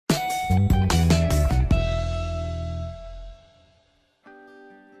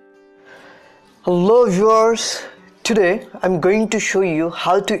Hello viewers, today I'm going to show you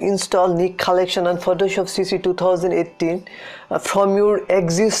how to install Nik Collection on Photoshop CC 2018 from your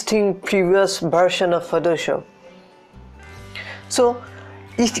existing previous version of Photoshop. So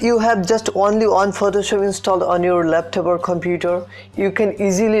if you have just only one Photoshop installed on your laptop or computer, you can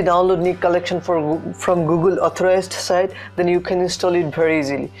easily download Nik Collection from Google authorized site, then you can install it very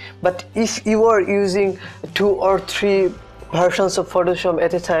easily. But if you are using 2 or 3 versions of Photoshop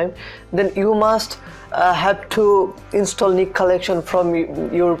at a time, then you must have to install Nik Collection from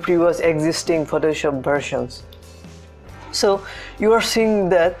your previous existing Photoshop versions. So you are seeing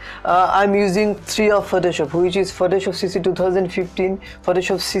that I'm using 3 of Photoshop, which is Photoshop CC 2015,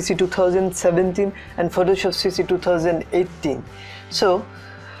 Photoshop CC 2017 and Photoshop CC 2018. So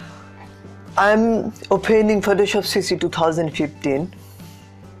I'm opening Photoshop CC 2015.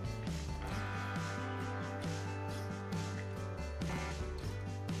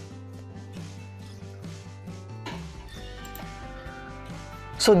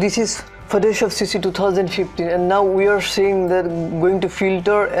 So this is Photoshop CC 2015, and now we are seeing that going to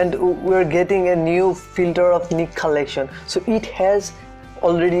filter, and we are getting a new filter of Nik Collection. So it has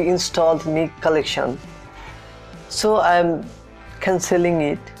already installed Nik Collection. So I'm cancelling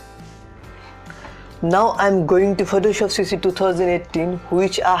it. Now I'm going to Photoshop CC 2018,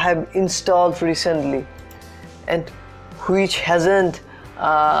 which I have installed recently and which hasn't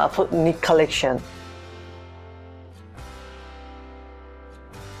Nik Collection.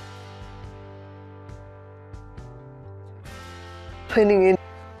 Opening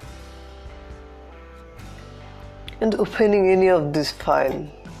any of this file.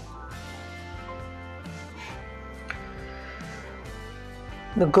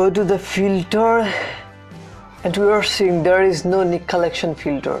 Now go to the filter, and we are seeing there is no Nik Collection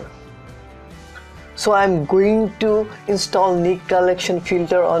filter. So I'm going to install Nik Collection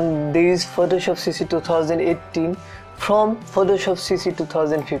filter on this Photoshop CC 2018 from Photoshop CC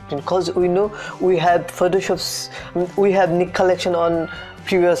 2015, because we know we have Nik Collection on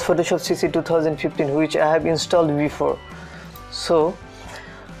previous Photoshop CC 2015, which I have installed before. So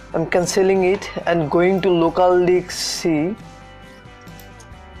I'm cancelling it and going to local disk C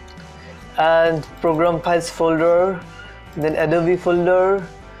and program files folder, then Adobe folder,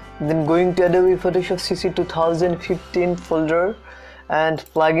 then going to Adobe Photoshop CC 2015 folder and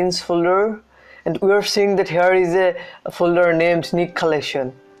plugins folder. And we are seeing that here is a folder named Nik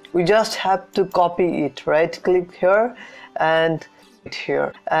Collection. We just have to copy it. Right click here and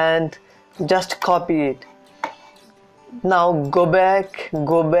here and just copy it. Now go back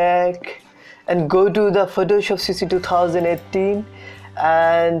and go to the Photoshop CC 2018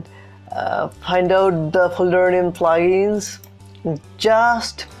 and find out the folder name plugins.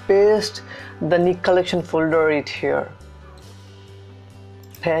 Just paste the Nik Collection folder here.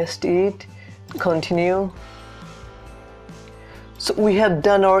 Paste it. Continue. So we have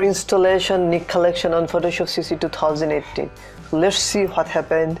done our installation Nik Collection on Photoshop CC 2018. So let's see what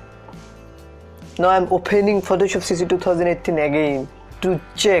happened. Now I'm opening Photoshop CC 2018 again to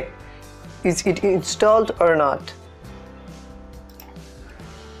check is it installed or not.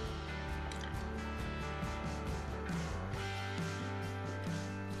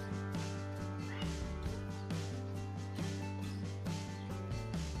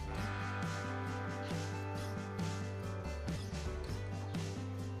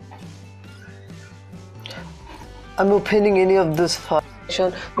 I'm opening any of this file,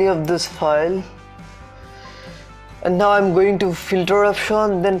 and now I'm going to filter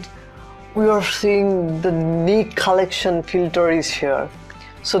option. Then we are seeing the Nik Collection filter is here.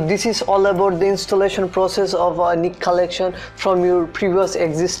 So this is all about the installation process of a Nik Collection from your previous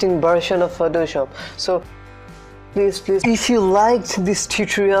existing version of Photoshop. So please, if you liked this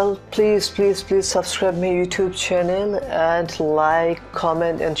tutorial, please subscribe my YouTube channel and like,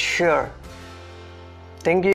 comment and share. Thank you.